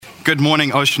Good morning,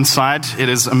 Oceanside. It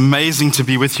is amazing to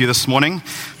be with you this morning.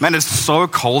 Man, it's so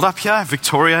cold up here.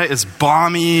 Victoria is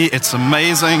balmy. It's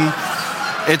amazing.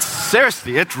 It's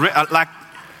seriously, like,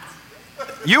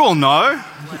 you all know.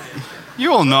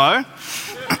 You all know.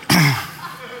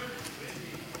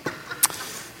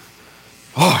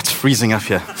 Oh, it's freezing up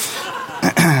here.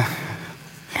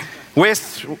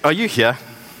 Wes, are you here?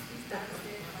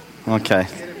 Okay.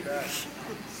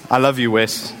 I love you,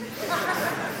 Wes.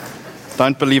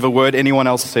 Don't believe a word anyone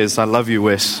else says. I love you,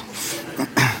 Wes.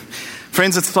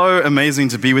 Friends, it's so amazing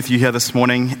to be with you here this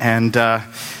morning. And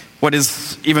what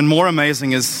is even more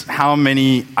amazing is how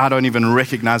many I don't even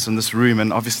recognize in this room.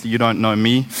 And obviously you don't know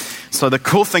me. So the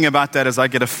cool thing about that is I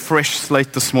get a fresh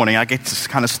slate this morning. I get to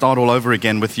kind of start all over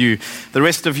again with you. The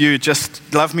rest of you just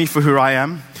love me for who I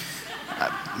am.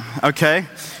 Okay?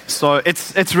 So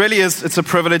it's a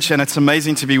privilege and it's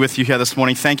amazing to be with you here this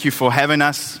morning. Thank you for having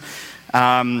us.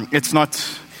 It's not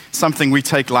something we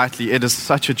take lightly. It is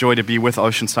such a joy to be with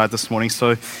Oceanside this morning.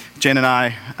 So Jen and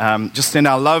I just send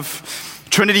our love.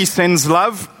 Trinity sends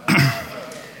love.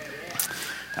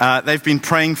 They've been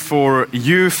praying for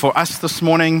you, for us this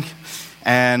morning.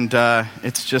 And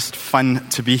it's just fun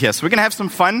to be here. So we're going to have some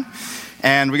fun.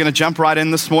 And we're going to jump right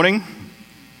in this morning.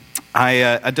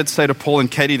 I did say to Paul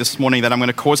and Katie this morning that I'm going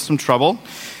to cause some trouble.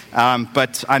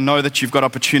 But I know that you've got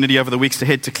opportunity over the weeks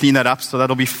ahead to clean that up, so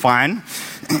that'll be fine.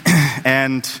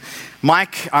 And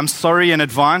Mike, I'm sorry in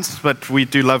advance, but we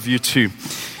do love you too.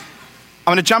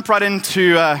 I'm going to jump right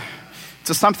into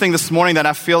to something this morning that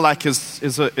I feel like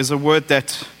is a word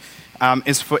that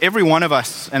is for every one of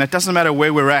us, and it doesn't matter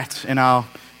where we're at in our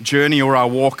journey or our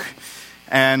walk.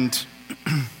 And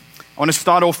I want to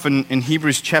start off in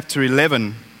Hebrews chapter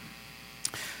 11.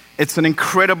 It's an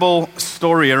incredible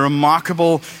story, a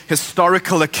remarkable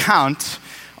historical account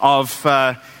of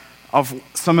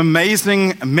some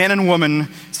amazing men and women,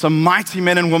 some mighty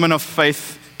men and women of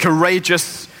faith,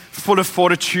 courageous, full of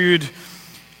fortitude,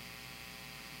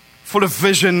 full of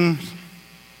vision,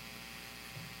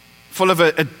 full of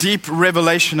a deep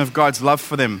revelation of God's love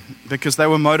for them because they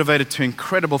were motivated to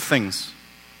incredible things.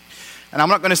 And I'm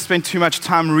not going to spend too much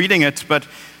time reading it, but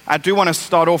I do want to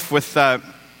start off with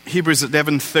Hebrews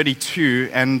 11:32,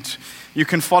 and you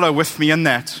can follow with me in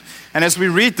that. And as we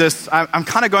read this, I'm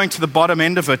kind of going to the bottom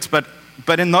end of it,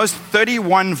 but in those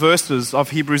 31 verses of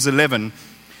Hebrews 11,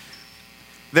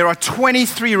 there are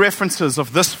 23 references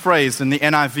of this phrase in the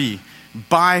NIV,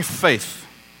 by faith.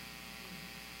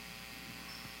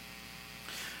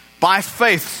 By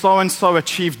faith, so-and-so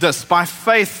achieved this. By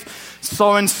faith,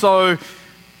 so-and-so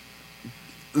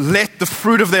let the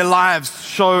fruit of their lives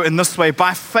show in this way.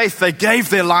 By faith, they gave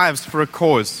their lives for a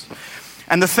cause.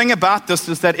 And the thing about this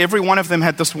is that every one of them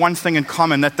had this one thing in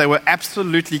common, that they were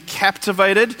absolutely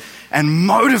captivated and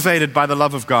motivated by the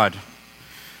love of God.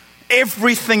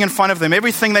 Everything in front of them,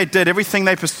 everything they did, everything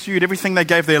they pursued, everything they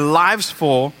gave their lives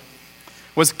for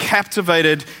was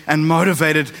captivated and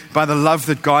motivated by the love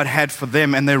that God had for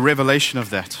them and their revelation of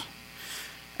that.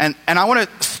 And I want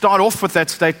to start off with that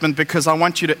statement because I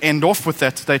want you to end off with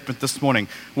that statement this morning.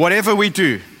 Whatever we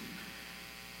do,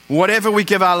 whatever we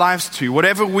give our lives to,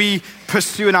 whatever we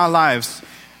pursue in our lives,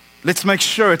 let's make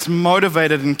sure it's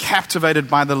motivated and captivated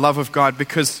by the love of God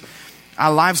because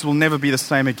our lives will never be the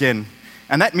same again.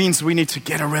 And that means we need to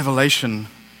get a revelation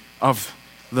of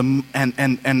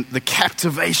and the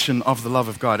captivation of the love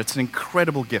of God. It's an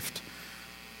incredible gift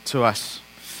to us.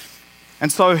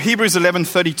 And so Hebrews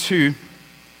 11:32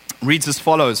 reads as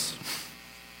follows.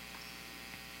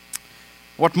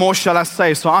 What more shall I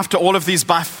say? So after all of these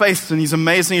by faith and these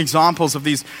amazing examples of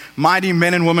these mighty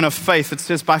men and women of faith, it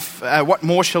says, what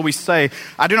more shall we say?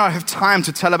 I do not have time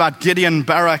to tell about Gideon,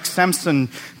 Barak, Samson,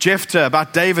 Jephthah,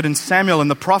 about David and Samuel and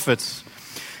the prophets,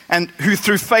 and who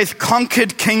through faith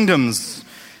conquered kingdoms,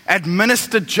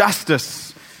 administered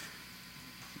justice.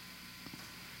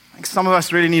 I think some of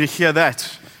us really need to hear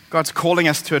that. God's calling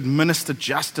us to administer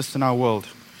justice in our world.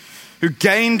 Who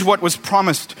gained what was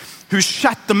promised, who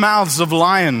shut the mouths of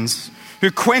lions,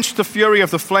 who quenched the fury of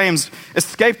the flames,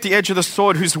 escaped the edge of the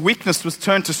sword, whose weakness was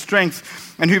turned to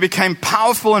strength, and who became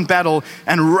powerful in battle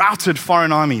and routed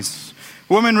foreign armies.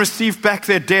 Women received back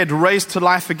their dead, raised to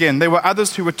life again. There were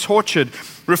others who were tortured,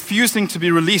 refusing to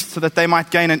be released so that they might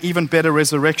gain an even better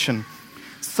resurrection.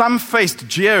 Some faced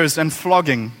jeers and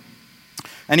flogging,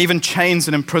 and even chains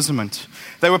and imprisonment.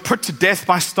 They were put to death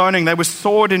by stoning. They were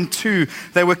sawed in two.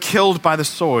 They were killed by the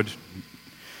sword.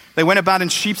 They went about in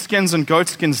sheepskins and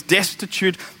goatskins,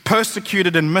 destitute,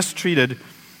 persecuted, and mistreated.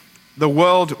 The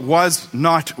world was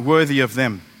not worthy of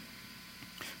them.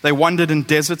 They wandered in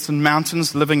deserts and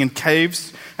mountains, living in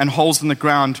caves and holes in the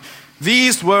ground.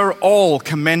 These were all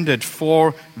commended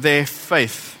for their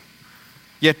faith.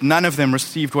 Yet none of them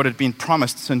received what had been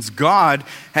promised, since God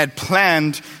had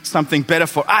planned something better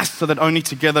for us, so that only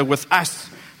together with us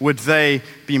would they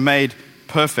be made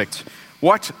perfect.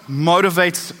 What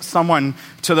motivates someone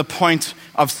to the point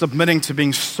of submitting to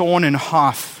being sawn in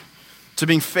half, to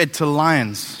being fed to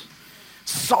lions?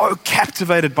 So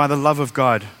captivated by the love of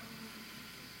God,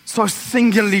 so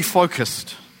singularly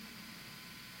focused.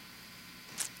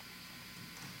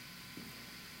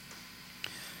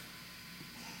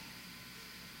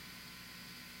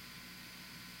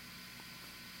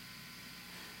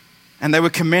 And they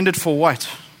were commended for what?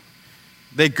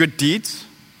 Their good deeds?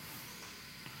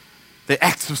 Their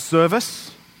acts of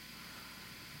service?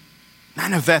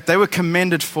 None of that. They were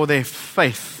commended for their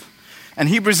faith. And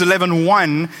Hebrews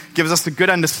 11:1 gives us a good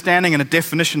understanding and a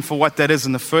definition for what that is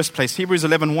in the first place. Hebrews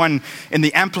 11:1 in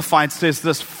the Amplified says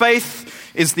this: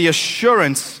 faith is the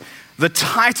assurance, the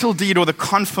title deed or the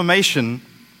confirmation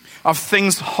of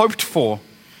things hoped for,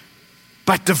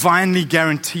 but divinely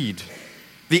guaranteed.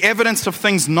 The evidence of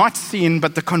things not seen,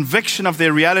 but the conviction of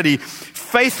their reality.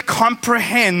 Faith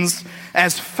comprehends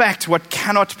as fact what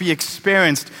cannot be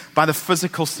experienced by the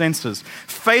physical senses.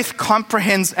 Faith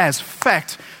comprehends as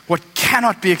fact what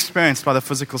cannot be experienced by the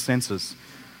physical senses.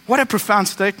 What a profound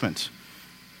statement.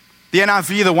 The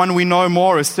NIV, the one we know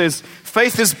more, it says,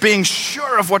 faith is being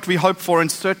sure of what we hope for and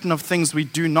certain of things we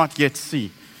do not yet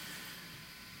see.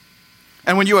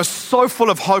 And when you are so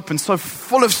full of hope and so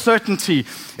full of certainty,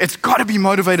 it's got to be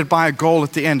motivated by a goal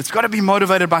at the end. It's got to be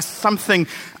motivated by something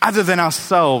other than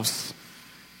ourselves.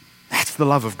 That's the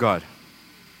love of God.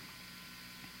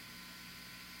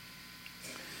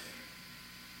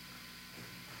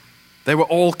 They were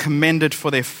all commended for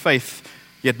their faith,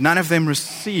 yet none of them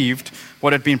received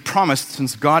what had been promised,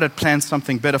 since God had planned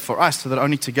something better for us, so that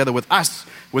only together with us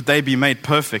would they be made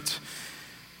perfect.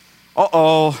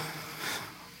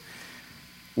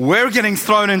 We're getting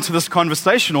thrown into this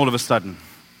conversation all of a sudden.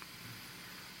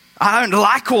 I don't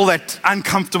like all that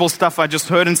uncomfortable stuff I just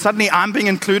heard, and suddenly I'm being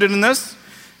included in this.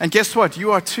 And guess what?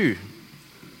 You are too.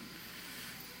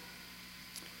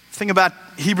 The thing about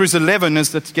Hebrews 11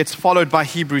 is that it gets followed by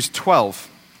Hebrews 12.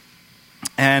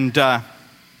 And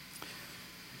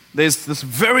there's this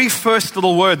very first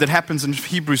little word that happens in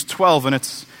Hebrews 12, and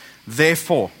it's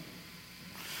therefore,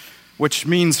 which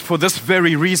means for this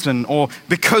very reason, or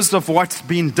because of what's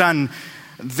been done,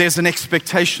 there's an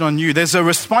expectation on you. There's a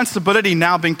responsibility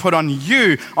now being put on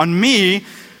you, on me,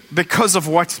 because of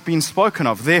what's been spoken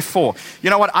of. Therefore,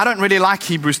 you know what? I don't really like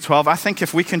Hebrews 12. I think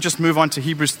if we can just move on to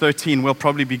Hebrews 13, we'll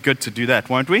probably be good to do that,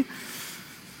 won't we?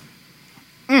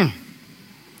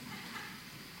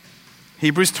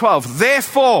 Hebrews 12.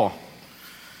 Therefore,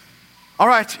 all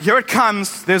right, here it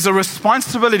comes. There's a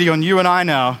responsibility on you and I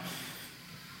now.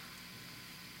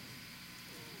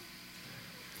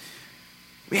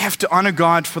 We have to honor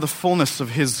God for the fullness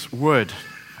of His word.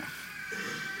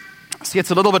 See,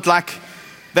 it's a little bit like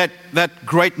that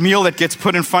great meal that gets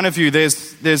put in front of you.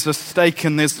 There's a steak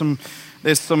and there's some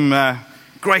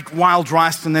great wild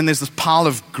rice, and then there's this pile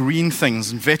of green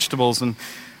things and vegetables and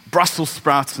Brussels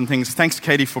sprouts and things. Thanks,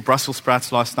 Katie, for Brussels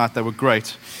sprouts last night. They were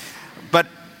great.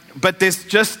 But there's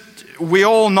just, we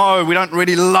all know we don't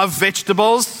really love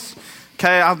vegetables.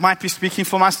 Okay, I might be speaking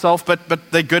for myself, but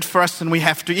they're good for us and we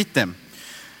have to eat them.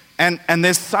 And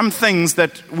there's some things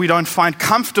that we don't find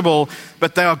comfortable,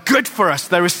 but they are good for us.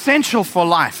 They're essential for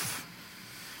life.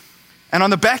 And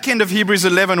on the back end of Hebrews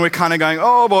 11, we're kind of going,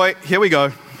 oh boy, here we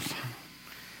go.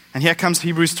 And here comes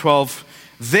Hebrews 12.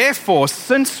 Therefore,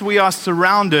 since we are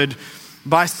surrounded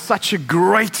by such a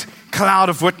great cloud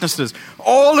of witnesses,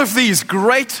 all of these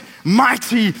great,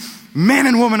 mighty men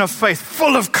and women of faith,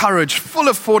 full of courage, full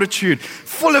of fortitude,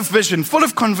 full of vision, full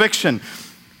of conviction,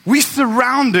 we're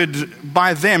surrounded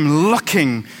by them,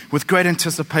 looking with great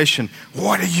anticipation.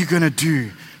 What are you going to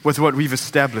do with what we've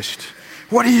established?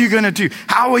 What are you going to do?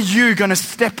 How are you going to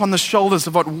step on the shoulders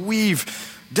of what we've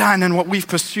done and what we've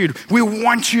pursued? We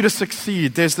want you to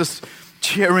succeed. There's this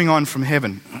cheering on from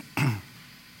heaven.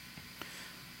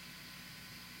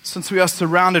 Since we are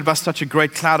surrounded by such a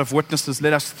great cloud of witnesses,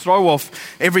 let us throw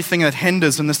off everything that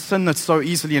hinders and the sin that so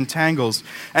easily entangles.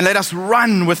 And let us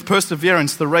run with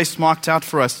perseverance the race marked out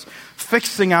for us,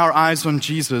 fixing our eyes on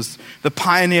Jesus, the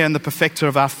pioneer and the perfecter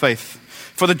of our faith.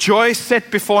 For the joy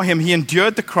set before him, he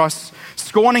endured the cross,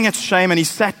 scorning its shame, and he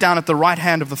sat down at the right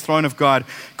hand of the throne of God.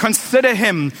 Consider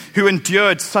him who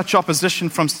endured such opposition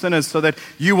from sinners, so that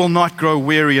you will not grow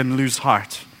weary and lose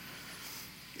heart.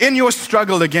 In your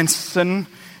struggle against sin,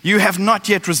 you have not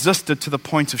yet resisted to the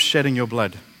point of shedding your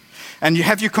blood. And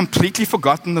have you completely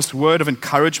forgotten this word of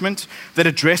encouragement that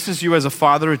addresses you as a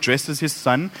father addresses his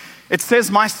son? It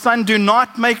says, "My son, do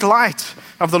not make light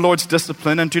of the Lord's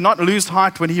discipline, and do not lose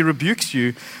heart when he rebukes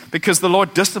you, because the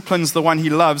Lord disciplines the one he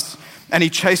loves, and he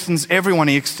chastens everyone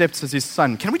he accepts as his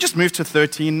son." Can we just move to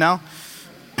 13 now?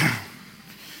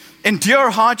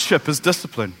 Endure hardship as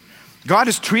discipline. God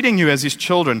is treating you as his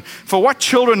children. For what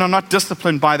children are not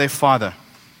disciplined by their father?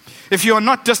 If you are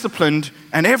not disciplined,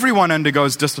 and everyone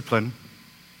undergoes discipline,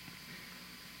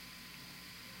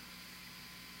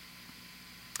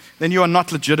 then you are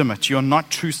not legitimate. You are not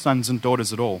true sons and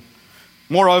daughters at all.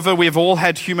 Moreover, we have all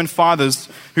had human fathers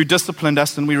who disciplined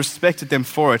us, and we respected them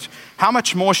for it. How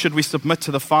much more should we submit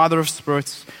to the Father of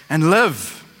spirits and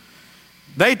live?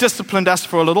 They disciplined us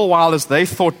for a little while as they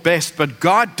thought best, but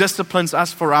God disciplines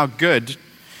us for our good,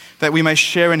 that we may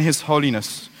share in his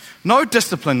holiness. No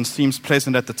discipline seems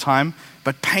pleasant at the time,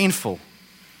 but painful.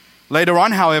 Later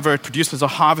on, however, it produces a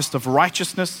harvest of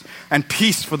righteousness and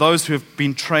peace for those who have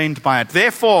been trained by it.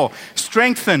 Therefore,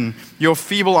 strengthen your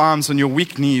feeble arms and your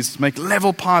weak knees. Make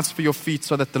level paths for your feet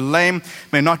so that the lame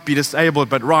may not be disabled,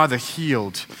 but rather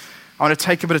healed. I want to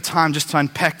take a bit of time just to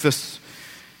unpack this.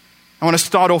 I want to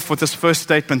start off with this first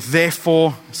statement.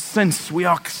 Therefore, since we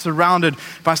are surrounded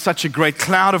by such a great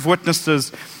cloud of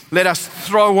witnesses, let us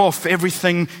throw off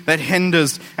everything that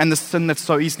hinders and the sin that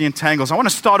so easily entangles. I want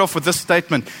to start off with this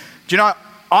statement. Do you know,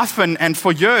 often and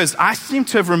for years, I seem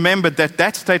to have remembered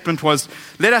that statement was,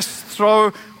 let us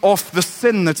throw off the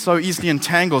sin that so easily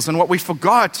entangles. And what we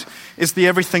forgot is the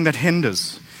everything that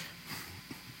hinders.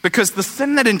 Because the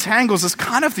sin that entangles is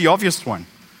kind of the obvious one.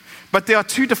 But there are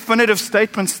two definitive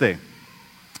statements there.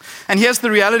 And here's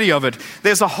the reality of it.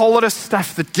 There's a whole lot of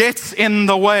stuff that gets in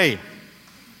the way.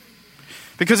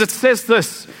 Because it says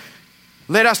this,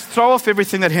 let us throw off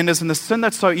everything that hinders and the sin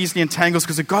that so easily entangles,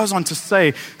 because it goes on to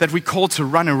say that we're called to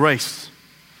run a race.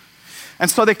 And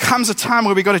so there comes a time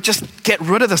where we've got to just get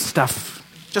rid of the stuff.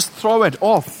 Just throw it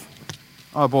off.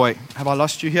 Oh boy, have I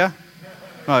lost you here?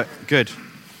 Oh, good.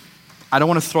 I don't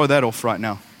want to throw that off right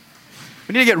now.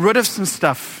 We need to get rid of some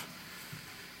stuff.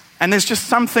 And there's just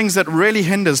some things that really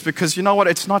hinders, because you know what?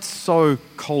 It's not so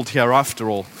cold here after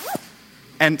all.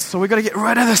 And so we've got to get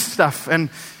rid of this stuff.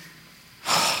 And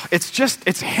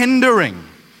it's hindering.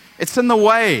 It's in the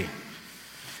way.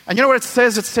 And you know what it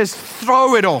says? It says,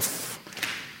 throw it off.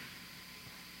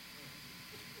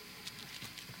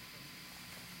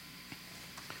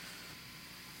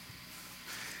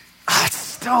 It's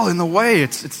still in the way.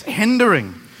 It's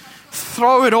hindering.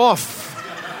 Throw it off.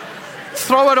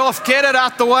 Throw it off. Get it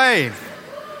out the way.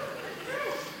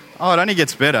 Oh, it only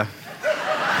gets better.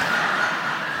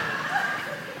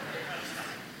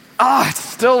 It's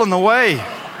still in the way.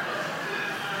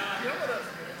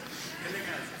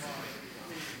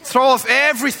 Throw off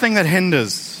everything that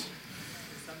hinders.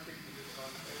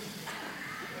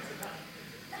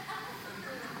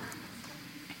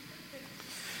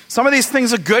 Some of these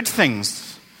things are good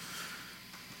things.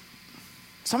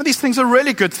 Some of these things are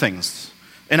really good things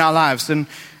in our lives. And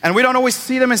we don't always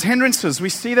see them as hindrances. We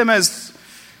see them as,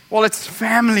 well, it's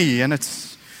family and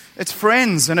it's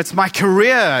friends and it's my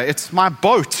career. It's my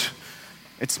boat.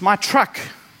 It's my truck.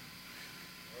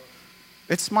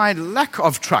 It's my lack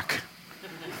of truck.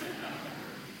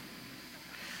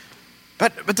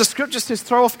 But the scripture says,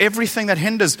 throw off everything that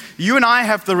hinders. You and I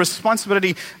have the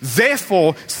responsibility.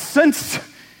 Therefore, since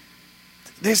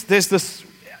there's this,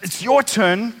 it's your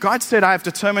turn. God said, I have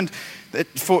determined that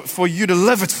for you to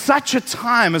live at such a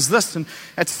time as this and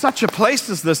at such a place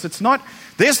as this.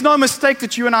 There's no mistake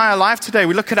that you and I are alive today.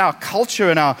 We look at our culture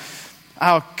and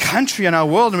our country and our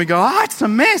world and we go, it's a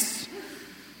mess.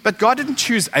 But God didn't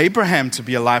choose Abraham to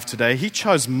be alive today. He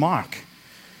chose Mark.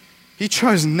 He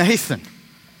chose Nathan.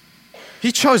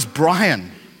 He chose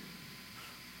Brian.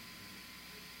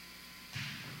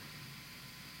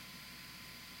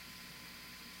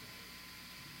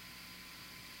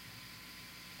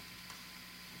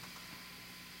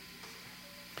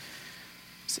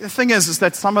 See, the thing is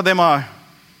that some of them are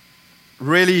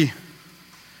really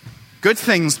good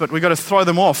things, but we've got to throw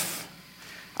them off.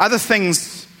 Other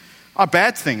things are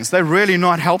bad things. They're really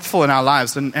not helpful in our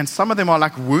lives. And some of them are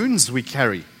like wounds we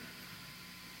carry.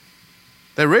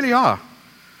 They really are.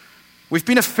 We've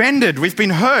been offended. We've been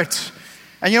hurt.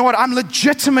 And you know what? I'm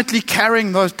legitimately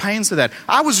carrying those pains of that.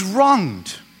 I was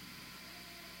wronged.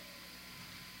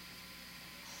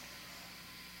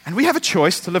 And we have a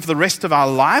choice to live the rest of our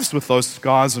lives with those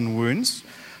scars and wounds,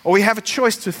 or we have a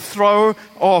choice to throw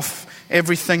off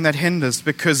everything that hinders,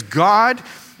 because God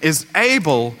is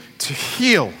able to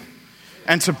heal.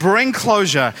 and to bring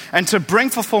closure and to bring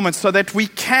fulfillment so that we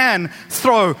can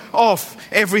throw off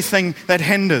everything that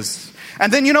hinders.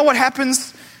 And then you know what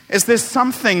happens is there's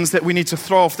some things that we need to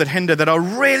throw off that hinder that are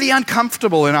really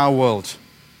uncomfortable in our world.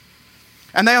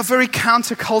 And they are very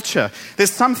counterculture.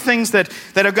 There's some things that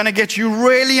are going to get you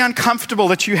really uncomfortable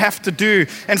that you have to do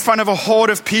in front of a horde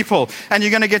of people. And you're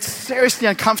going to get seriously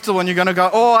uncomfortable and you're going to go,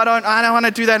 oh, I don't want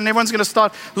to do that. And everyone's going to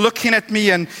start looking at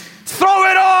me and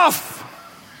throw it off.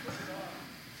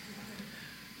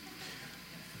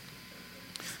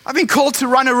 I've been called to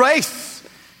run a race.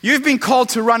 You've been called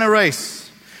to run a race.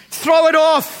 Throw it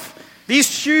off. These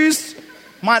shoes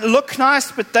might look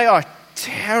nice, but they are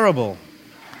terrible.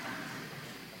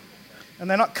 And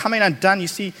they're not coming undone. You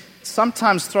see,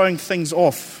 sometimes throwing things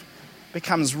off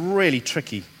becomes really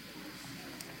tricky.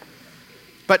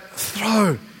 But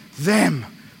throw them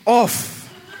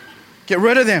off. Get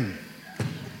rid of them.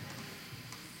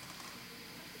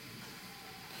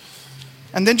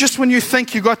 And then just when you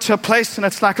think you got to a place and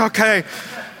it's like, okay,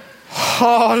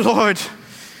 oh Lord.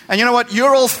 And you know what?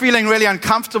 You're all feeling really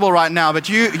uncomfortable right now, but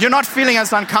you're not feeling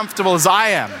as uncomfortable as I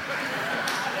am.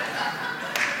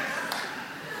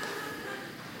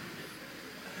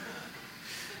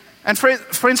 And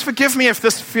friends, forgive me if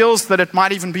this feels that it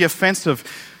might even be offensive.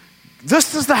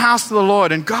 This is the house of the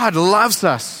Lord, and God loves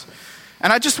us.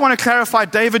 And I just want to clarify,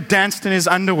 David danced in his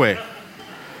underwear.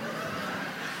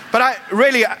 But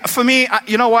for me,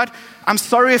 you know what? I'm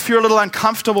sorry if you're a little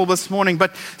uncomfortable this morning,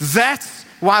 but that's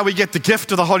why we get the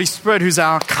gift of the Holy Spirit, who's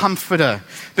our comforter.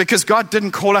 Because God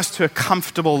didn't call us to a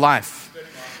comfortable life.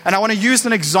 And I want to use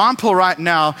an example right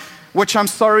now, which I'm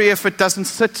sorry if it doesn't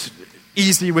sit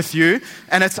easy with you,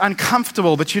 and it's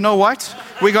uncomfortable. But you know what?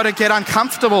 We got to get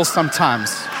uncomfortable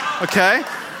sometimes, okay?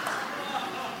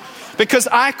 Because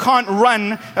I can't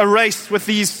run a race with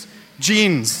these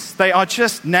jeans. They are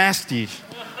just nasty,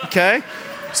 okay?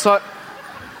 So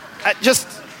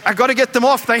I got to get them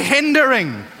off. They're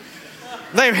hindering.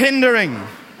 They're in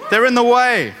the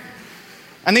way.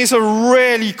 And these are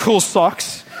really cool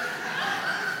socks.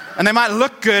 And they might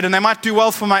look good and they might do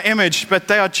well for my image, but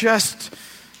they are just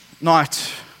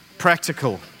not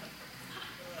practical.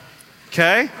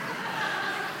 Okay?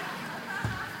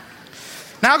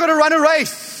 Now I've got to run a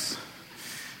race.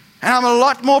 And I'm a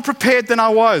lot more prepared than I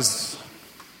was.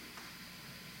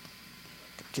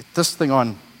 Get this thing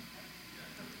on.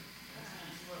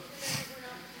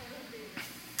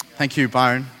 Thank you,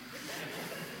 Byron.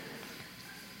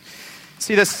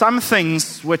 See, there's some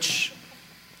things which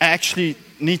actually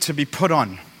need to be put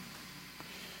on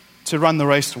to run the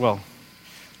race well.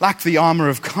 Like the armor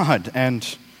of God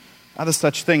and other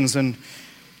such things. And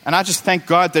I just thank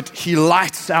God that He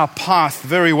lights our path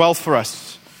very well for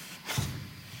us.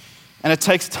 And it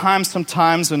takes time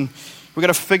sometimes, and we've got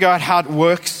to figure out how it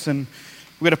works, and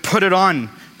we've got to put it on.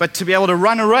 But to be able to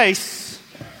run a race,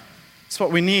 it's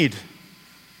what we need.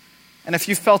 And if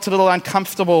you felt a little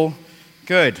uncomfortable,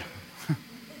 good.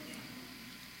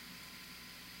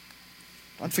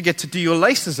 Don't forget to do your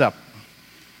laces up.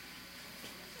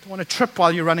 Don't want to trip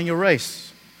while you're running your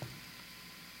race.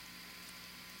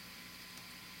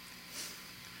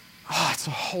 Oh, it's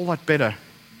a whole lot better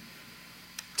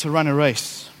to run a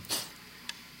race.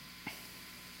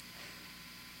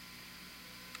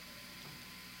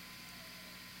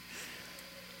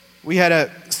 We had a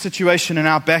situation in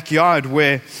our backyard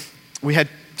where we had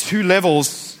 2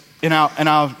 levels in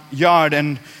our yard,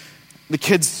 and the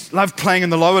kids loved playing in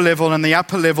the lower level, and the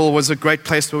upper level was a great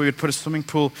place where we would put a swimming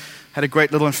pool. Had a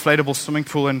great little inflatable swimming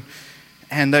pool,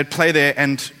 and they'd play there.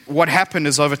 And what happened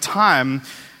is, over time,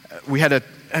 we had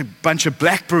a bunch of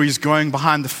blackberries growing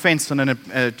behind the fence and in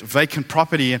a vacant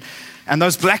property, and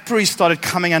those blackberries started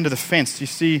coming under the fence. You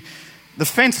see, the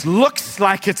fence looks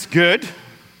like it's good,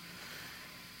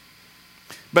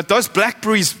 but those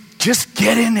blackberries just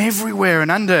get in everywhere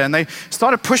and under, and they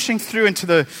started pushing through into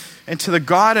the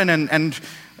garden, and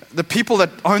the people that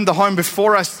owned the home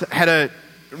before us had a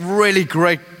really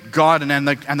great garden, and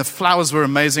the flowers were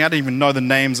amazing. I didn't even know the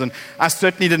names, and I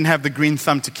certainly didn't have the green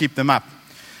thumb to keep them up.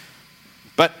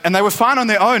 And they were fine on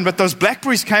their own, but those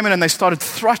blackberries came in and they started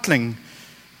throttling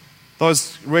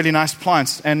those really nice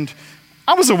plants. And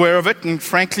I was aware of it, and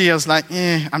frankly, I was like,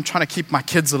 I'm trying to keep my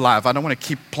kids alive. I don't want to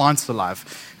keep plants alive.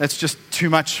 That's just too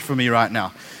much for me right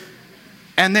now.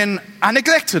 And then I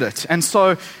neglected it. And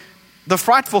so the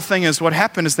frightful thing is, what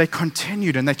happened is they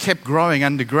continued and they kept growing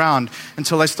underground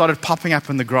until they started popping up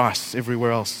in the grass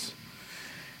everywhere else.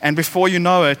 And before you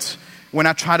know it, when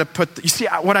I try to you see,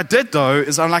 what I did though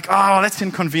is I'm like, oh, that's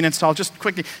inconvenient, so I'll just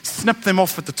quickly snip them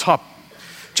off at the top.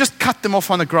 Just cut them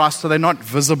off on the grass so they're not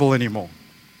visible anymore.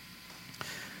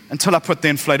 Until I put the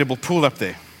inflatable pool up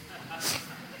there.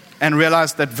 and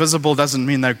realized that visible doesn't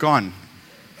mean they're gone.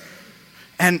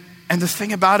 And the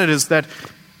thing about it is that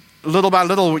little by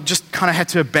little, we just kind of had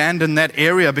to abandon that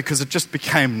area because it just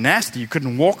became nasty. You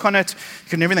couldn't walk on it, you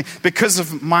couldn't everything. Because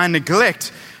of my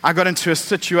neglect, I got into a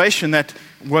situation that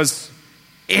was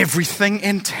everything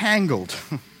entangled.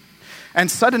 And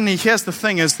suddenly, here's the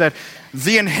thing, is that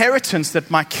the inheritance that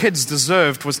my kids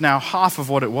deserved was now half of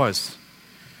what it was.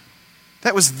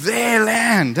 That was their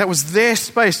land, that was their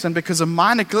space, and because of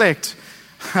my neglect,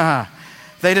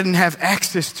 they didn't have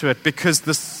access to it, because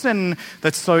the sin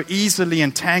that so easily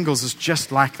entangles is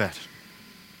just like that.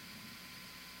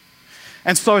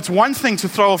 And so it's one thing to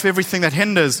throw off everything that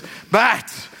hinders,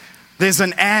 but there's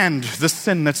the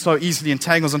sin that so easily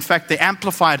entangles. In fact, the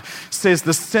Amplified says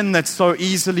the sin that so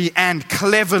easily and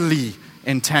cleverly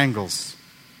entangles.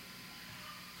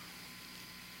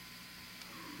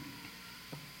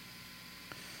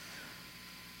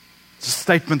 It's a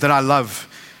statement that I love.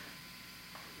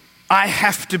 I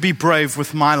have to be brave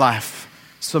with my life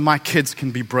so my kids can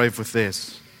be brave with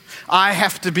theirs. I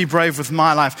have to be brave with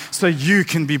my life so you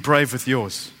can be brave with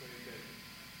yours.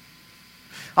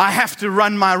 I have to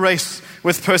run my race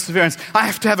with perseverance. I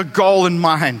have to have a goal in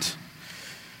mind.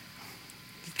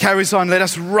 It carries on, let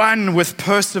us run with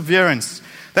perseverance.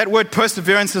 That word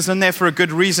perseverance is in there for a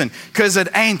good reason, because it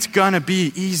ain't going to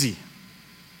be easy.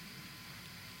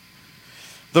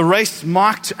 The race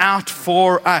marked out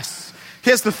for us.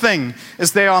 Here's the thing,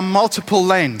 is there are multiple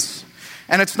lanes.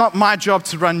 And it's not my job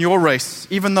to run your race,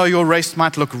 even though your race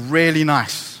might look really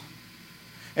nice.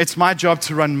 It's my job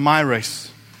to run my race.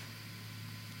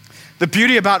 The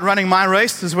beauty about running my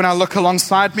race is when I look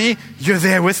alongside me, you're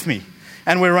there with me.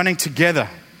 And we're running together.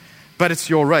 But it's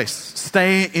your race.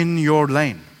 Stay in your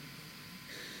lane.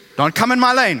 Don't come in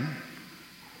my lane.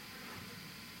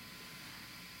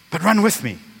 But run with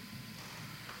me.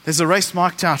 There's a race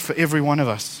marked out for every one of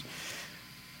us.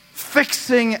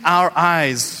 Fixing our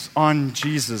eyes on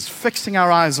Jesus. Fixing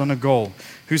our eyes on a goal.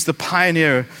 Who's the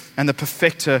pioneer and the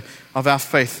perfecter of our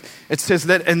faith. It says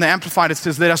that in the Amplified, it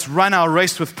says, let us run our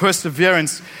race with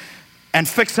perseverance and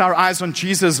fix our eyes on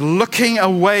Jesus, looking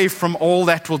away from all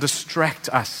that will distract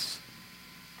us.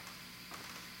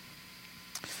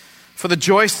 For the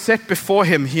joy set before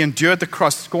him, he endured the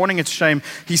cross, scorning its shame.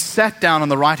 He sat down on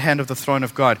the right hand of the throne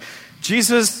of God.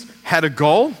 Jesus had a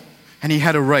goal and he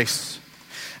had a race.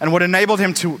 And what enabled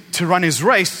him to run his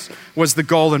race was the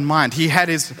goal in mind. He had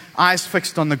his eyes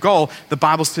fixed on the goal. The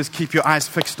Bible says, keep your eyes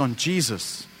fixed on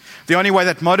Jesus. The only way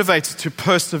that motivates to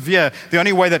persevere, the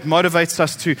only way that motivates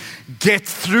us to get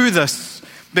through this,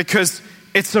 because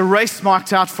it's a race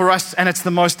marked out for us, and it's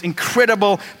the most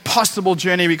incredible possible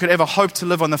journey we could ever hope to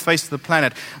live on the face of the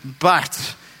planet.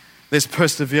 But there's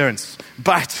perseverance.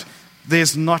 But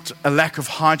there's not a lack of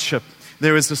hardship.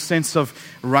 There is a sense of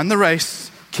run the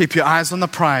race, keep your eyes on the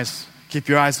prize, keep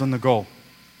your eyes on the goal.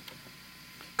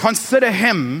 Consider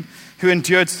him who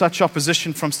endured such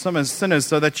opposition from sinners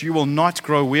so that you will not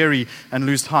grow weary and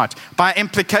lose heart. By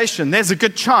implication, there's a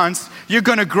good chance you're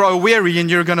going to grow weary and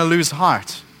you're going to lose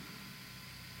heart.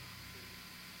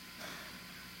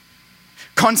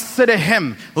 Consider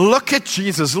him. Look at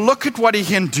Jesus. Look at what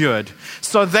he endured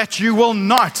so that you will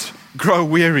not grow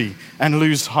weary and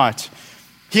lose heart.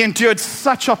 He endured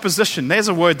such opposition. There's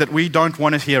a word that we don't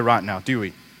want to hear right now, do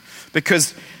we?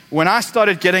 Because when I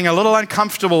started getting a little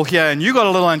uncomfortable here and you got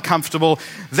a little uncomfortable,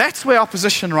 that's where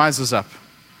opposition rises up.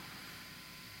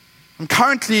 I'm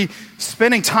currently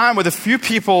spending time with a few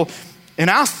people in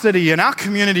our city, in our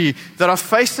community, that are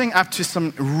facing up to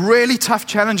some really tough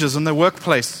challenges in the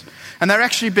workplace. And they're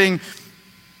actually being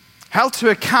held to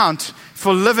account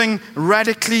for living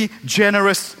radically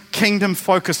generous,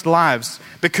 kingdom-focused lives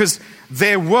because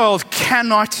their world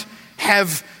cannot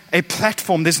have a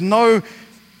platform. There's no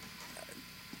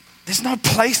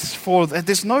place for that.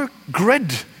 There's no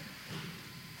grid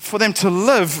for them to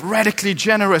live radically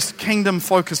generous,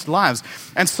 kingdom-focused lives.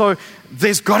 And so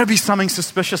there's got to be something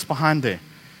suspicious behind there.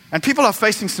 And people are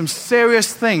facing some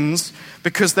serious things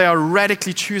because they are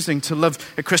radically choosing to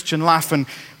live a Christian life and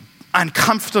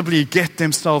uncomfortably get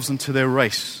themselves into their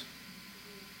race.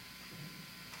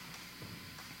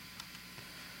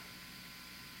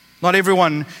 Not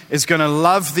everyone is going to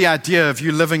love the idea of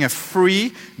you living a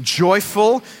free,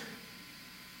 joyful,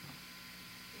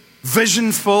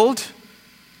 vision-filled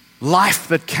life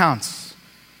that counts.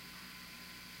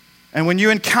 And when you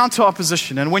encounter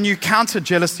opposition and when you encounter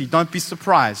jealousy, don't be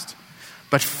surprised,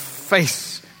 but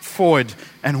face forward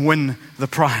and win the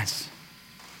prize.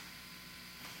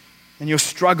 In your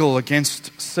struggle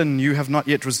against sin, you have not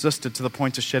yet resisted to the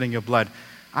point of shedding your blood.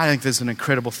 I think there's an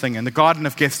incredible thing. In the Garden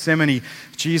of Gethsemane,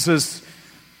 Jesus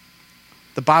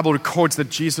the Bible records that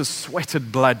Jesus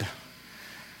sweated blood.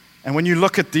 And when you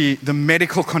look at the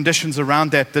medical conditions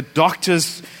around that, the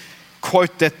doctors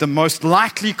quote that the most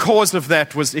likely cause of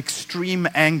that was extreme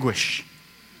anguish.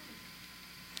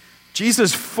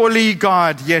 Jesus, fully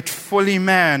God, yet fully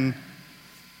man,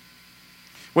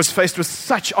 was faced with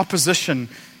such opposition.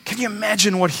 Can you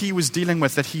imagine what he was dealing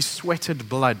with, that he sweated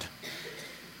blood?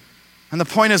 And the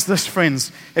point is this,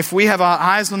 friends, if we have our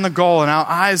eyes on the goal and our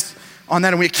eyes on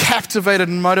that and we're captivated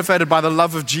and motivated by the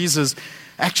love of Jesus,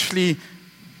 actually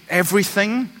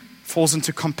everything falls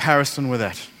into comparison with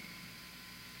that.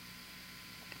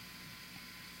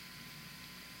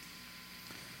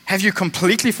 Have you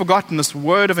completely forgotten this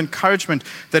word of encouragement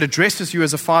that addresses you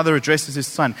as a father addresses his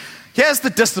son? Here's the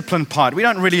discipline part. We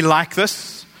don't really like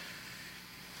this.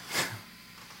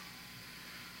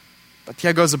 But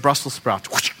here goes a Brussels sprout.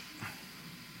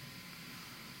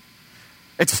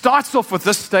 It starts off with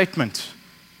this statement.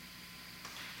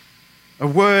 A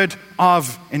word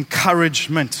of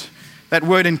encouragement. That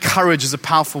word encourage is a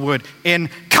powerful word.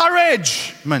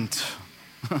 Encouragement.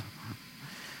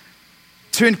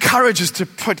 To encourage is to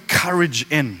put courage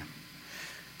in.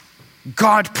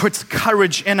 God puts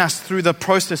courage in us through the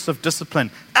process of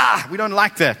discipline. We don't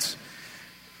like that.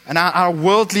 And our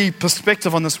worldly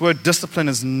perspective on this word discipline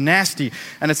is nasty.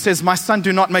 And it says, my son,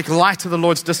 do not make light of the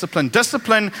Lord's discipline.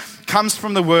 Discipline comes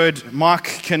from the word, Mark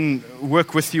can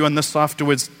work with you on this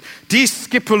afterwards,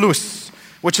 discipulus,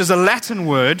 which is a Latin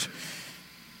word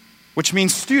which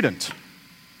means student.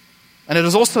 And it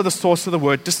is also the source of the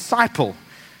word disciple.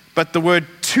 But the word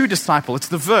to disciple, it's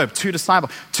the verb, to disciple.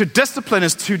 To discipline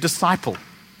is to disciple,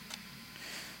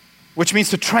 which means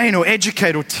to train or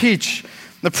educate or teach.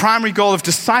 The primary goal of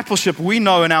discipleship, we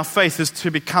know in our faith, is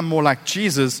to become more like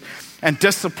Jesus. And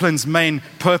discipline's main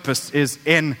purpose is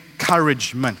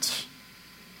encouragement.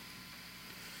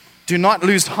 Do not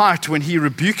lose heart when he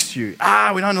rebukes you.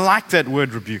 We don't like that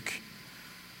word rebuke.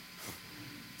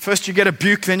 First you get a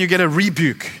buke, then you get a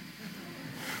rebuke.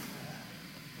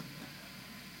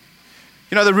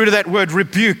 You know, the root of that word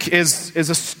rebuke is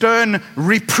a stern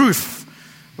reproof.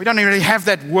 We don't really have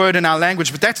that word in our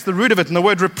language, but that's the root of it. And the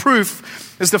word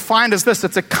reproof is defined as this.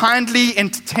 It's a kindly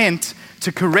intent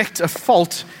to correct a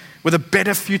fault with a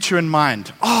better future in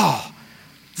mind.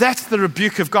 That's the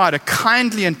rebuke of God, a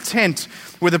kindly intent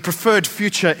with a preferred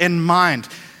future in mind.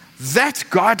 That's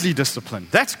godly discipline.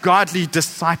 That's godly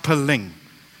discipling.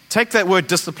 Take that word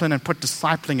discipline and put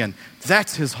discipling in.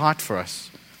 That's his heart for us.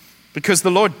 Because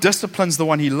the Lord disciplines the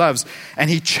one he loves, and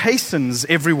he chastens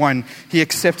everyone he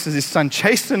accepts as his son.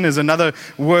 Chasten is another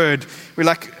word. We're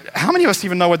like, how many of us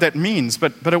even know what that means?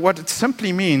 But what it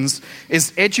simply means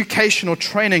is education or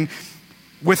training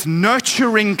with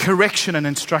nurturing correction and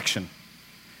instruction.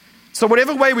 So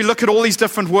whatever way we look at all these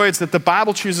different words that the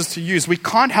Bible chooses to use, we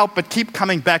can't help but keep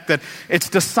coming back that it's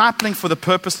discipling for the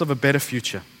purpose of a better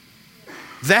future.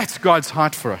 That's God's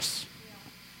heart for us.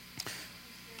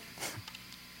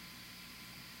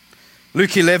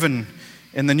 Luke 11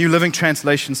 in the New Living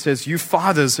Translation says, you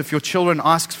fathers, if your children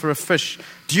ask for a fish,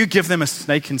 do you give them a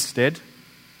snake instead?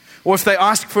 Or if they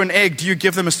ask for an egg, do you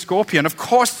give them a scorpion? Of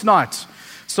course not.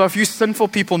 So if you sinful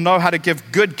people know how to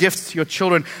give good gifts to your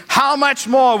children, how much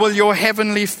more will your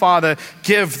heavenly Father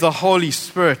give the Holy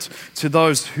Spirit to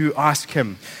those who ask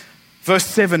him? Verse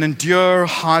 7, endure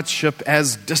hardship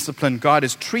as discipline. God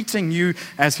is treating you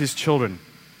as his children.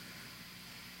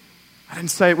 I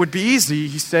didn't say it would be easy,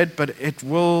 he said, but it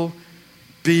will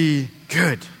be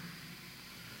good.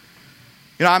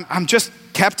 You know, I'm just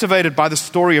captivated by the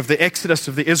story of the exodus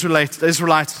of the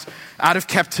Israelites out of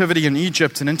captivity in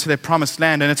Egypt and into their promised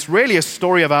land. And it's really a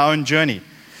story of our own journey.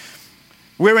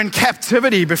 We're in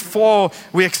captivity before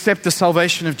we accept the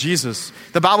salvation of Jesus.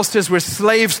 The Bible says we're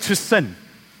slaves to sin.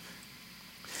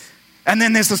 And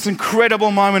then there's this incredible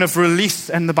moment of release,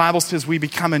 and the Bible says we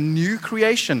become a new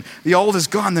creation. The old is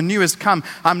gone, the new has come.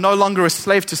 I'm no longer a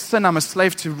slave to sin, I'm a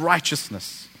slave to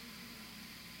righteousness.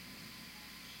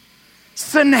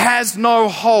 Sin has no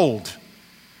hold.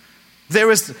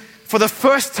 For the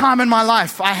first time in my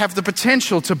life, I have the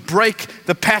potential to break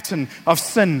the pattern of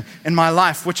sin in my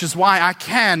life, which is why I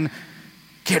can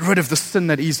get rid of the sin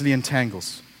that easily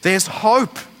entangles. There's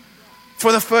hope.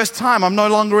 For the first time, I'm no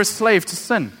longer a slave to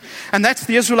sin. And that's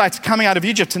the Israelites coming out of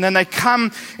Egypt. And then they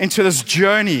come into this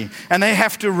journey and they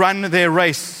have to run their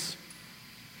race.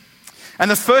 And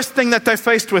the first thing that they're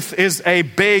faced with is a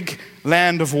big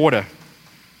land of water.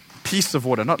 Piece of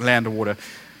water, not land of water.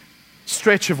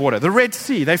 Stretch of water. The Red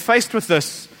Sea. They're faced with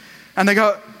this. And they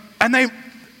go, and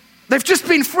they've just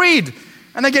been freed.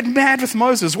 And they get mad with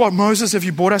Moses. What, Moses, have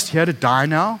you brought us here to die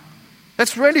now?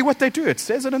 That's really what they do. It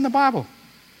says it in the Bible.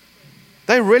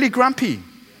 They're really grumpy.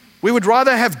 We would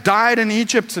rather have died in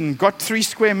Egypt and got 3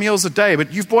 square meals a day,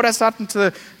 but you've brought us out into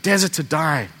the desert to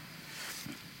die.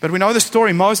 But we know the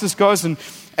story. Moses goes and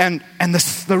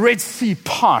the Red Sea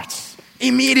parts.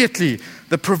 Immediately,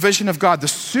 the provision of God, the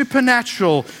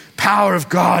supernatural power of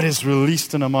God is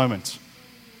released in a moment.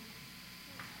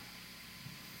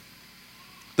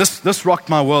 This rocked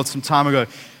my world some time ago.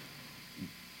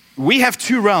 We have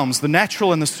 2 realms, the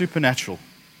natural and the supernatural.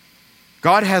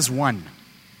 God has one.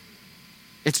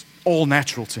 It's all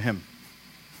natural to Him.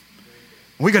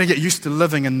 We've got to get used to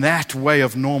living in that way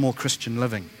of normal Christian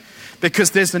living. Because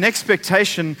there's an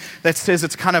expectation that says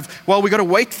it's kind of, well, we've got to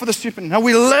wait for the supernatural. No,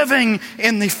 we're living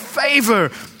in the favor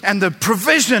and the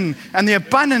provision and the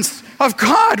abundance of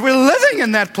God. We're living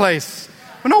in that place.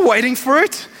 We're not waiting for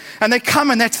it. And they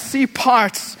come and that sea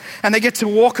parts and they get to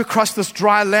walk across this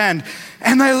dry land.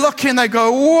 And they look and they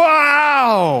go,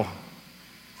 wow.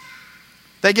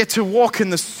 They get to walk in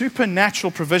the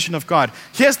supernatural provision of God.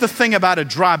 Here's the thing about a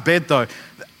dry bed though.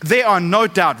 There are no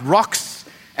doubt rocks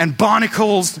and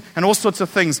barnacles and all sorts of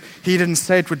things. He didn't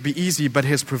say it would be easy, but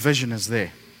His provision is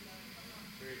there.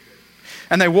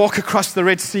 And they walk across the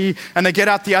Red Sea and they get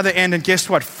out the other end and guess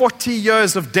what? 40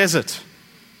 years of desert.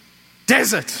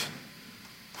 Desert.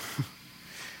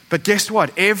 But guess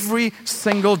what? Every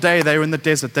single day they're in the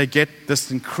desert, they get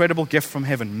this incredible gift from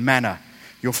heaven, manna.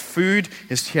 Your food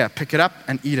is here. Pick it up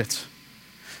and eat it.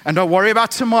 And don't worry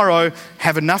about tomorrow.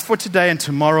 Have enough for today and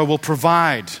tomorrow will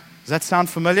provide. Does that sound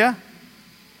familiar?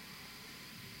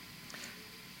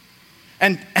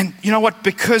 And you know what?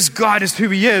 Because God is who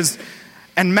He is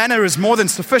and manna is more than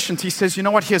sufficient, He says, you know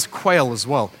what? Here's quail as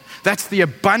well. That's the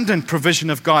abundant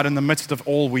provision of God in the midst of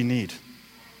all we need.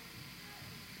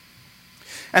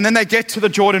 And then they get to the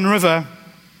Jordan River,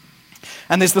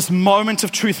 and there's this moment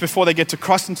of truth before they get to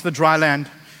cross into the dry land,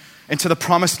 into the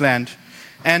promised land.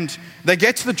 And they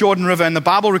get to the Jordan River, and the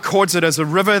Bible records it as a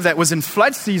river that was in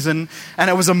flood season, and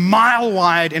it was a mile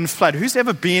wide in flood. Who's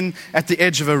ever been at the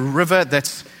edge of a river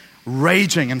that's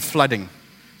raging and flooding?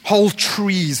 Whole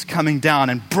trees coming down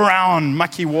and brown,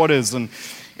 mucky waters, and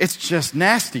it's just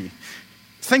nasty.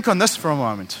 Think on this for a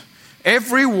moment.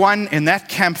 Everyone in that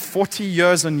camp, 40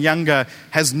 years and younger,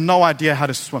 has no idea how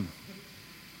to swim.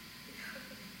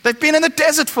 They've been in the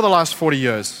desert for the last 40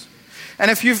 years.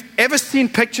 And if you've ever seen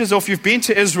pictures or if you've been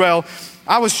to Israel,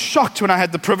 I was shocked when I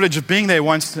had the privilege of being there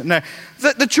once. No,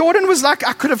 the Jordan was like,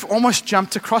 I could have almost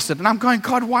jumped across it. And I'm going,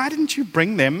 God, why didn't you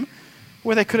bring them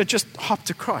where they could have just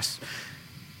hopped across?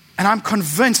 And I'm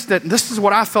convinced that this is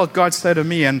what I felt God said to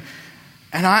me. And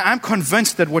I'm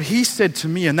convinced that what He said to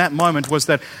me in that moment was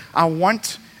that I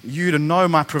want you to know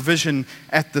my provision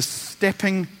at the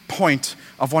stepping point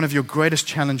of one of your greatest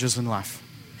challenges in life.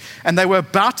 And they were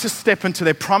about to step into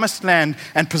their promised land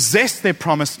and possess their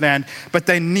promised land, but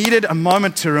they needed a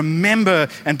moment to remember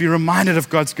and be reminded of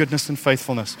God's goodness and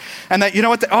faithfulness. And they, you know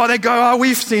what? They go,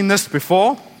 we've seen this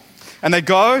before. And they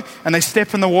go and they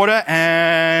step in the water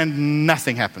and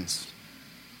nothing happens.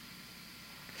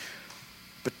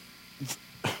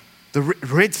 The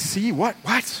Red Sea, what?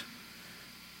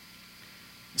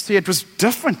 See, it was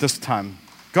different this time.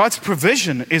 God's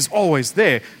provision is always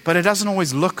there, but it doesn't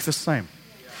always look the same.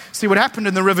 See, what happened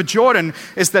in the River Jordan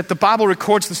is that the Bible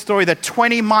records the story that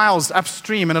 20 miles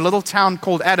upstream in a little town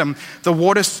called Adam, the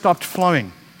water stopped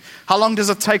flowing. How long does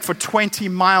it take for 20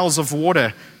 miles of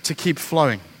water to keep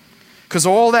flowing? Because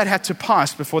all that had to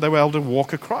pass before they were able to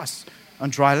walk across on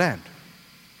dry land.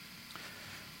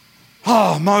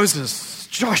 Oh, Moses,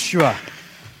 Joshua,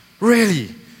 really?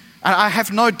 And I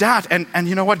have no doubt, and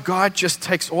you know what? God just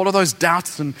takes all of those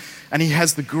doubts and He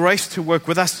has the grace to work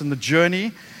with us in the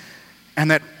journey. And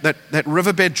that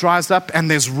riverbed dries up and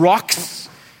there's rocks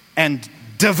and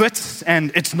divots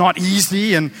and it's not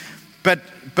easy. But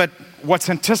what's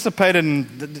anticipated,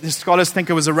 and the scholars think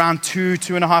it was around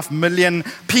 2.5 million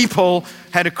people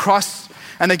had to cross,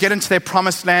 and they get into their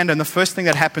promised land, and the first thing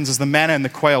that happens is the manna and the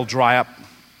quail dry up.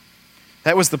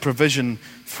 That was the provision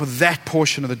for that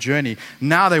portion of the journey.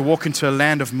 Now they walk into a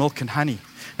land of milk and honey.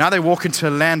 Now they walk into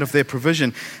a land of their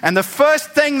provision. And the first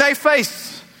thing they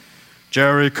face,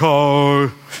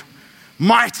 Jericho,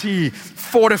 mighty,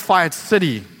 fortified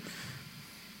city.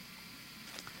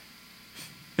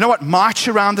 You know what? March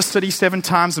around the city 7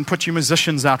 times and put your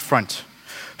musicians out front.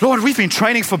 Lord, we've been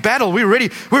training for battle. We're ready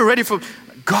for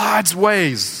God's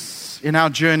ways in our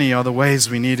journey are the ways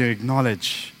we need to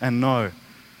acknowledge and know.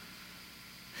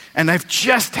 And they've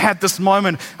just had this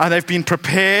moment. They've been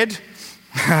prepared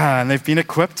and they've been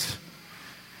equipped.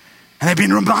 And they've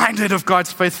been reminded of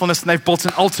God's faithfulness, and they've built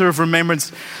an altar of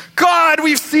remembrance. God,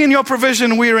 we've seen your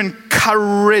provision. We're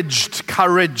encouraged.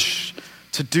 Courage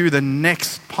to do the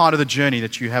next part of the journey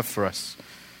that you have for us.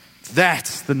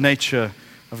 That's the nature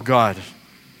of God.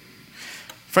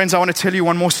 Friends, I want to tell you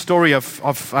one more story of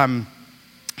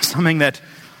something that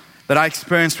I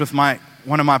experienced with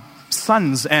one of my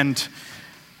sons, and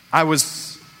I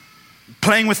was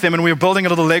playing with them, and we were building a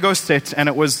little Lego set, and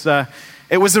it was a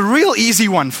real easy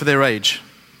one for their age.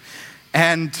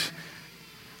 And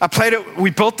I played it,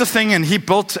 we built the thing, and he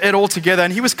built it all together,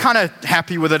 and he was kind of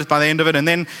happy with it by the end of it. And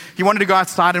then he wanted to go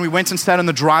outside, and we went and sat in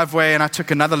the driveway, and I took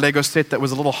another Lego set that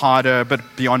was a little harder, a bit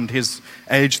beyond his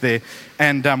age there.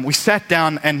 And we sat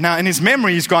down, and now in his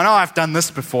memory, he's gone, I've done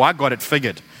this before, I got it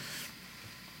figured.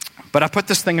 But I put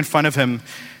this thing in front of him,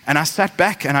 and I sat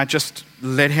back, and I just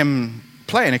let him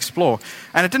play and explore.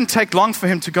 And it didn't take long for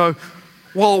him to go,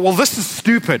 well, this is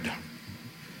stupid.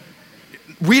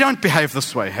 We don't behave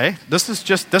this way, hey? This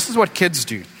is what kids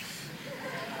do.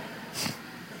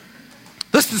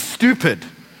 This is stupid.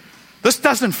 This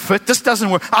doesn't fit. This doesn't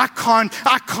work. I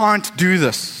can't do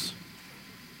this.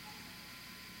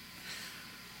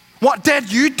 What,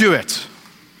 Dad, you do it.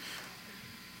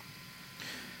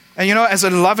 And as a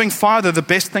loving father, the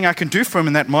best thing I can do for him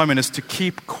in that moment is to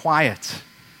keep quiet.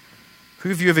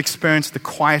 Who of you have experienced the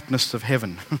quietness of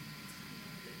heaven?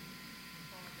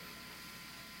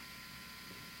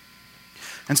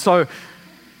 And so,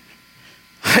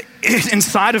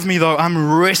 inside of me though,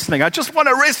 I'm wrestling. I just want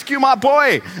to rescue my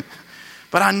boy.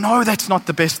 But I know that's not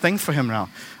the best thing for him now.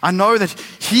 I know that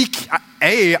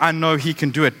I know he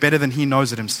can do it better than he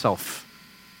knows it himself.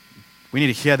 We need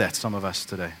to hear that, some of us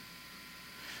today.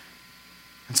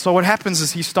 And so what happens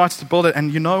is he starts to build it,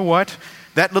 and you know what?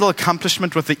 That little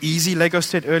accomplishment with the easy Lego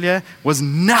set earlier was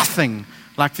nothing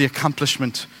like the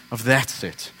accomplishment of that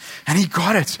set. And he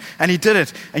got it, and he did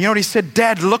it. And you know what he said?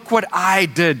 Dad, look what I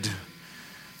did.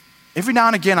 Every now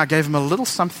and again, I gave him a little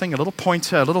something, a little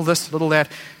pointer, a little this, a little that.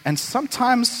 And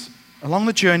sometimes along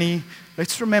the journey,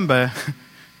 let's remember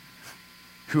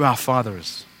who our Father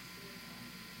is.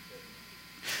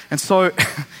 And so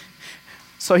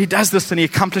he does this and he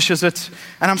accomplishes it.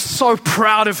 And I'm so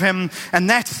proud of him. And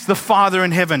that's the Father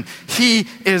in heaven. He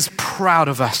is proud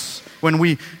of us when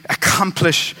we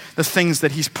accomplish the things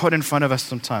that he's put in front of us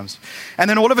sometimes. And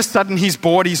then all of a sudden he's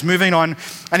bored, he's moving on,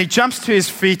 and he jumps to his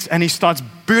feet and he starts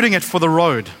booting it for the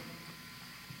road.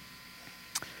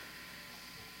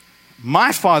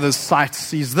 My father's sight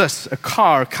sees this, a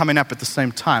car coming up at the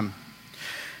same time.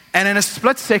 And in a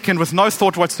split second, with no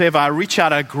thought whatsoever, I reach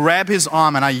out, I grab his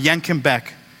arm and I yank him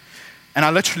back. And I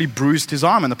literally bruised his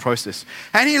arm in the process.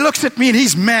 And he looks at me and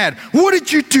he's mad. What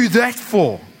did you do that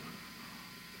for?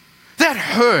 That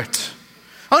hurt.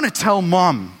 I'm going to tell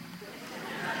Mom.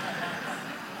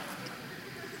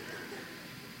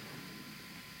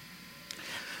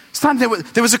 Son,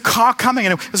 there was a car coming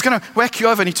and it was going to whack you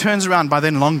over, and he turns around, by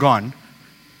then long gone.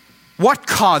 What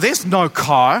car? There's no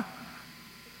car.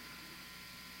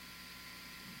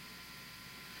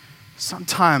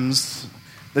 Sometimes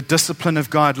the discipline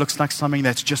of God looks like something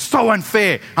that's just so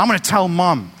unfair. I'm going to tell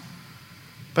Mom.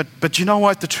 But you know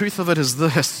what? The truth of it is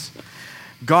this.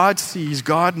 God sees,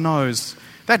 God knows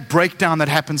that breakdown that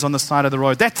happens on the side of the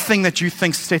road, that thing that you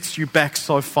think sets you back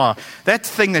so far, that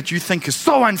thing that you think is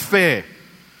so unfair.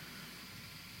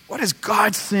 What is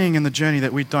God seeing in the journey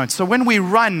that we don't? So when we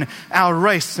run our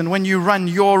race, and when you run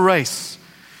your race,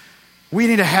 we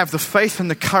need to have the faith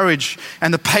and the courage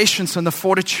and the patience and the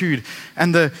fortitude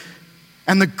and the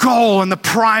goal and the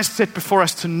prize set before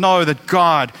us to know that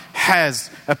God has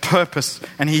a purpose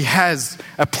and He has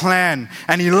a plan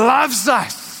and He loves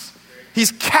us.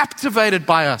 He's captivated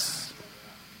by us.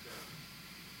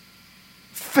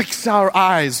 Fix our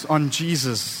eyes on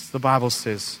Jesus, the Bible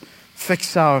says.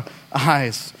 Fix our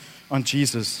eyes on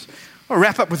Jesus. I'll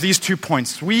wrap up with these 2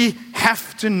 points. We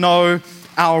have to know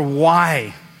our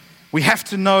why. We have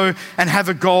to know and have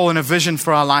a goal and a vision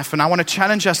for our life. And I want to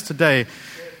challenge us today.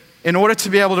 In order to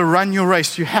be able to run your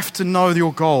race, you have to know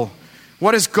your goal.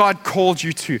 What has God called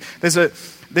you to?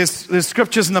 There's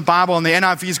scriptures in the Bible, and the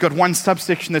NIV's got one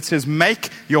subsection that says, make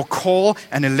your call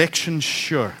and election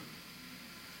sure.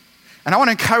 And I want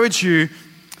to encourage you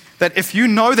that if you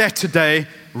know that today,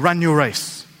 run your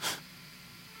race.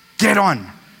 Get on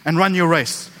and run your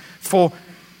race. For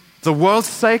the world's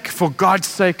sake, for God's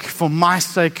sake, for my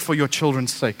sake, for your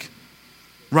children's sake.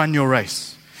 Run your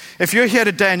race. If you're here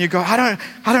today and you go, I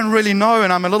don't really know,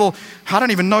 and I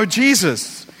don't even know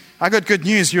Jesus. I got good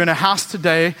news. You're in a house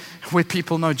today where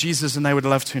people know Jesus and they would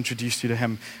love to introduce you to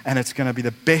Him. And it's going to be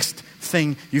the best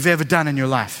thing you've ever done in your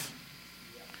life.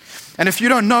 And if you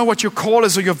don't know what your call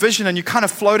is or your vision, and you're kind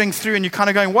of floating through and you're kind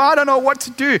of going, well, I don't know what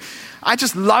to do. I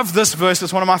just love this verse.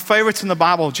 It's one of my favorites in the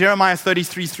Bible. Jeremiah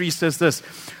 33:3 says this,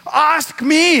 ask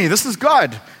me, this is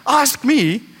God, ask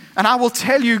me, and I will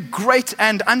tell you great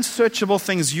and unsearchable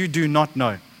things you do not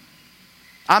know.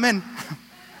 Amen.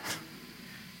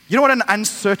 You know what an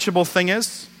unsearchable thing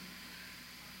is?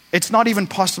 It's not even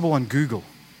possible on Google.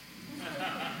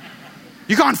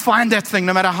 You can't find that thing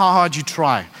no matter how hard you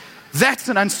try. That's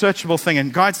an unsearchable thing.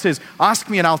 And God says, ask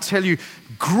me and I'll tell you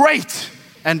great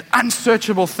and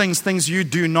unsearchable things you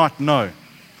do not know.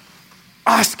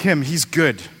 Ask Him. He's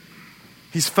good.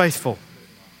 He's faithful.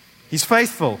 He's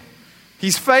faithful.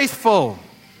 He's faithful.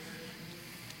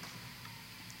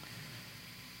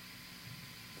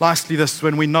 Lastly, this,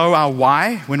 when we know our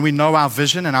why, when we know our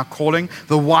vision and our calling,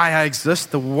 the why I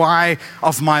exist, the why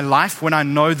of my life, when I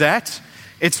know that,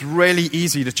 it's really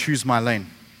easy to choose my lane.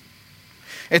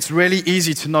 It's really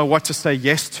easy to know what to say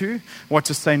yes to, what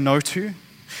to say no to.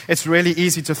 It's really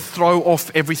easy to throw off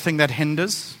everything that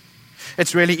hinders.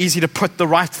 It's really easy to put the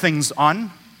right things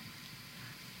on.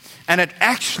 And it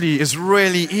actually is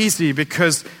really easy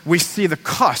because we see the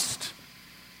cost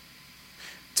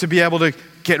to be able to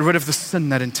get rid of the sin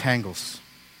that entangles.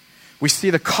 We see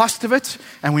the cost of it,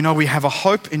 and we know we have a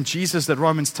hope in Jesus that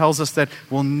Romans tells us that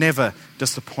will never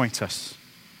disappoint us.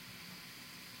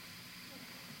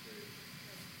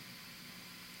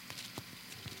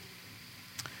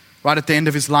 Right at the end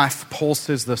of his life, Paul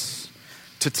says this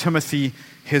to Timothy,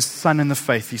 his son in the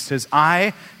faith. He says,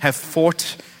 I have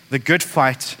fought the good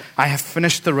fight. I have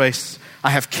finished the race.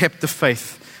 I have kept the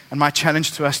faith. And my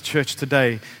challenge to us, church,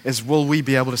 today is, will we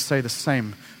be able to say the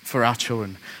same for our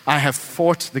children? I have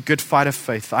fought the good fight of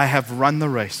faith. I have run the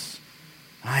race.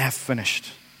 I have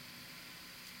finished.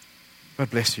 God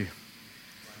bless you.